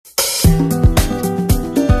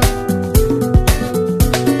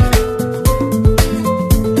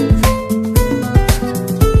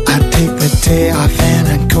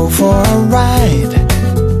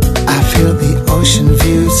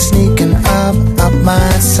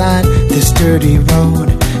outside. This dirty road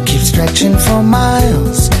keeps stretching for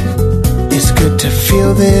miles. It's good to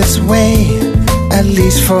feel this way, at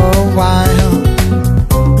least for a while.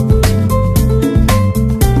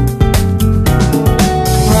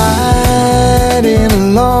 Riding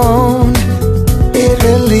alone, it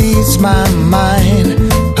relieves my mind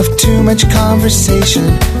of too much conversation.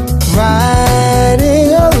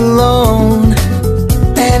 Riding alone,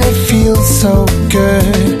 and it feels so good,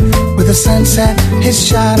 with the sunset is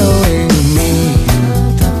shadowing me.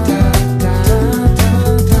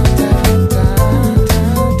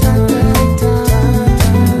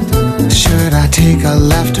 Should I take a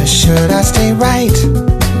left or should I stay right?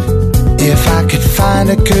 If I could find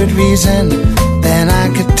a good reason, then I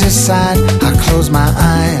could decide. I close my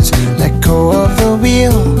eyes, let go of the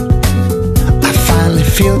wheel. I finally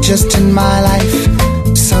feel just in my life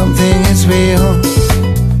something is real.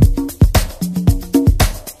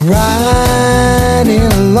 Riding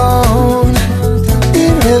alone,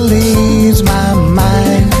 it relieves my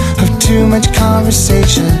mind of too much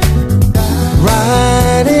conversation.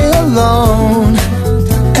 Riding alone,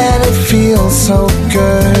 and it feels so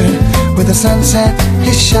good, with the sunset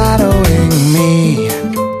is shadowing me.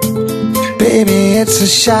 Baby, it's a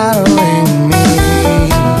shadowing me.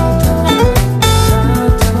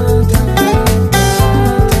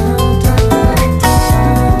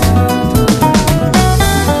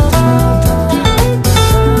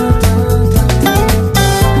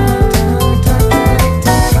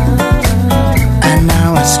 And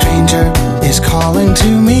now a stranger is calling to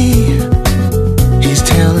me. He's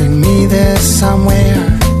telling me there's somewhere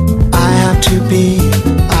I have to be.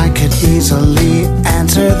 I could easily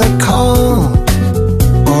answer the call,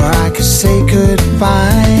 or I could say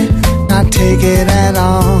goodbye, not take it at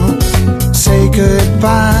all. Say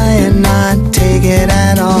goodbye and not take it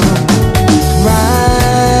at all.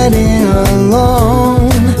 Riding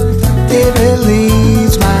alone, it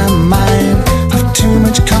relieves my mind of too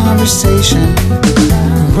much conversation.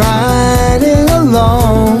 Riding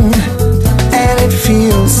alone, and it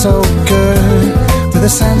feels so good, with the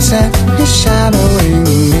sunset is shadowing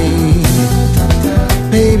me.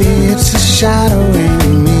 Baby, it's a shadowing